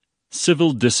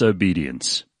Civil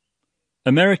disobedience.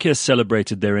 America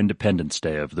celebrated their Independence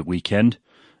Day over the weekend,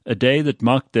 a day that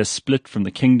marked their split from the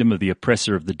kingdom of the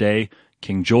oppressor of the day,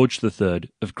 King George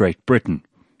III of Great Britain.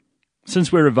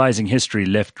 Since we're revising history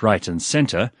left, right, and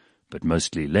centre, but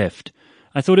mostly left,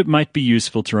 I thought it might be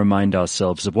useful to remind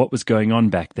ourselves of what was going on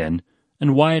back then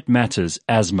and why it matters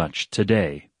as much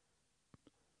today.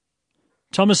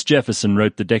 Thomas Jefferson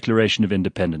wrote the Declaration of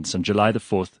Independence on July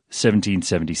 4th,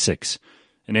 1776,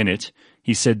 and in it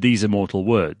he said these immortal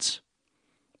words: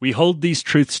 "We hold these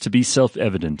truths to be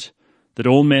self-evident, that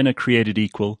all men are created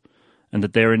equal, and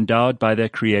that they are endowed by their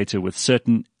Creator with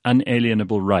certain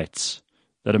unalienable rights,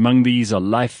 that among these are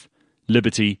life,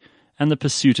 liberty, and the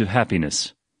pursuit of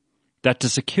happiness. That to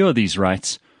secure these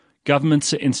rights,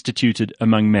 governments are instituted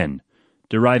among men,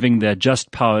 deriving their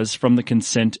just powers from the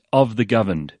consent of the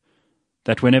governed.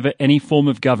 That whenever any form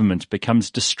of government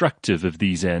becomes destructive of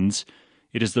these ends,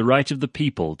 it is the right of the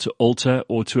people to alter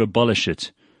or to abolish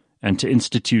it, and to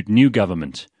institute new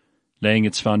government, laying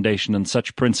its foundation on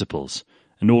such principles,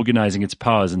 and organizing its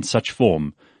powers in such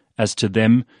form, as to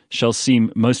them shall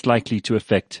seem most likely to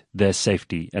affect their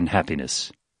safety and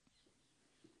happiness."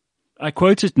 I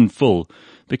quote it in full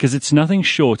because it's nothing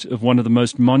short of one of the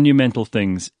most monumental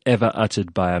things ever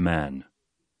uttered by a man.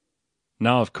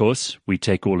 Now, of course, we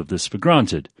take all of this for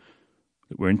granted,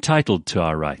 that we're entitled to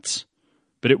our rights.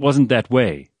 But it wasn't that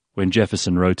way when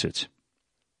Jefferson wrote it.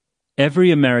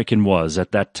 Every American was,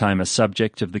 at that time, a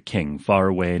subject of the king far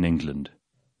away in England.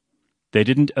 They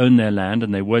didn't own their land,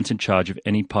 and they weren't in charge of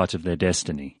any part of their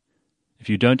destiny. If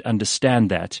you don't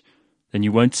understand that, then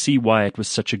you won't see why it was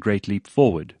such a great leap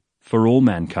forward for all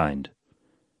mankind.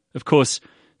 Of course,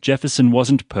 Jefferson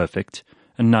wasn't perfect,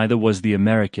 and neither was the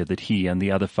America that he and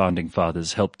the other founding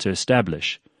fathers helped to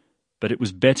establish. But it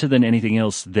was better than anything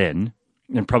else then,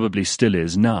 and probably still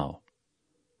is now.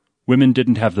 Women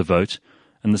didn't have the vote,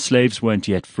 and the slaves weren't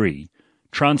yet free.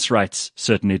 Trans rights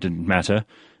certainly didn't matter,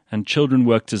 and children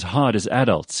worked as hard as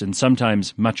adults in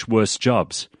sometimes much worse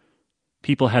jobs.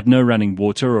 People had no running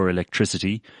water or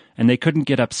electricity, and they couldn't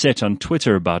get upset on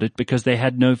Twitter about it because they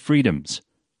had no freedoms.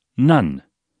 None.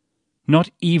 Not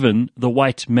even the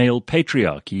white male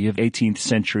patriarchy of 18th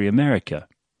century America.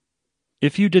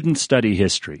 If you didn't study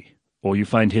history, or you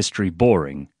find history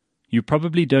boring, you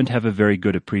probably don't have a very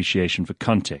good appreciation for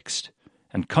context,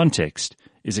 and context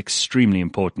is extremely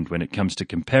important when it comes to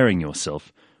comparing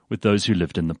yourself with those who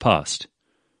lived in the past.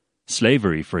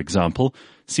 Slavery, for example,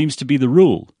 seems to be the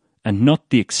rule, and not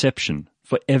the exception,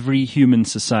 for every human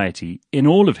society in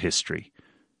all of history,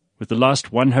 with the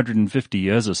last 150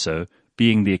 years or so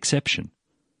being the exception.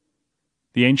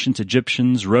 The ancient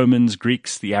Egyptians, Romans,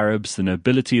 Greeks, the Arabs, the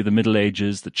nobility of the Middle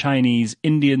Ages, the Chinese,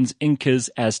 Indians, Incas,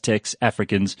 Aztecs,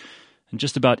 Africans, and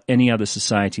just about any other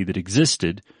society that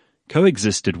existed,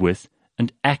 coexisted with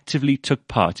and actively took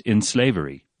part in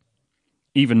slavery.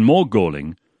 Even more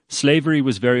galling, slavery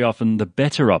was very often the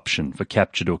better option for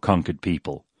captured or conquered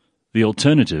people. The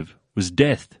alternative was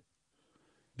death.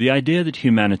 The idea that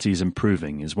humanity is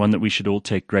improving is one that we should all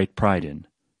take great pride in.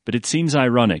 But it seems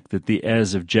ironic that the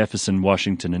heirs of Jefferson,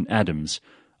 Washington, and Adams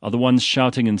are the ones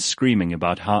shouting and screaming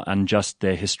about how unjust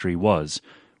their history was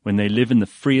when they live in the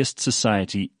freest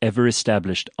society ever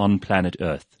established on planet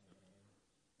Earth.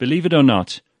 Believe it or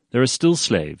not, there are still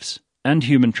slaves and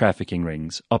human trafficking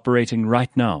rings operating right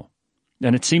now,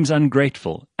 and it seems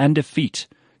ungrateful and a feat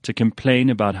to complain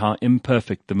about how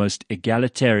imperfect the most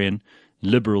egalitarian,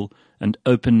 liberal, and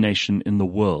open nation in the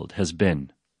world has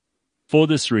been. For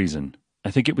this reason, I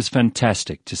think it was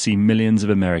fantastic to see millions of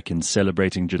Americans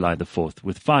celebrating July the 4th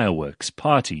with fireworks,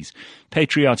 parties,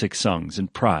 patriotic songs,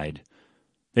 and pride.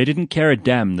 They didn't care a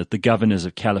damn that the governors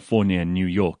of California and New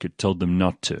York had told them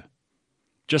not to.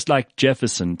 Just like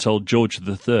Jefferson told George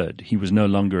III he was no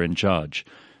longer in charge,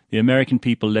 the American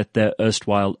people let their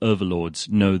erstwhile overlords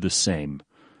know the same.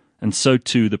 And so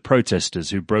too the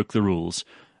protesters who broke the rules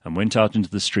and went out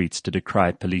into the streets to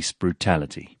decry police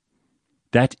brutality.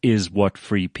 That is what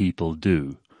free people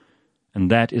do, and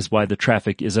that is why the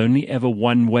traffic is only ever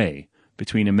one way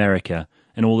between America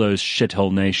and all those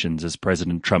shithole nations, as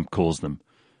President Trump calls them.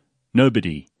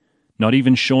 Nobody, not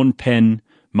even Sean Penn,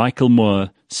 Michael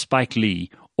Moore, Spike Lee,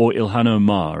 or Ilhan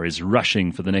Omar, is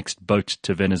rushing for the next boat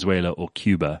to Venezuela or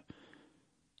Cuba.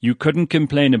 You couldn't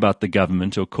complain about the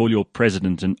government or call your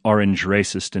president an orange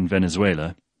racist in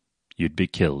Venezuela. You'd be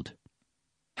killed.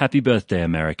 Happy birthday,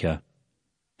 America.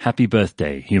 Happy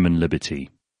birthday, human liberty.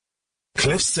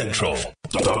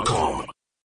 CliffCentral.com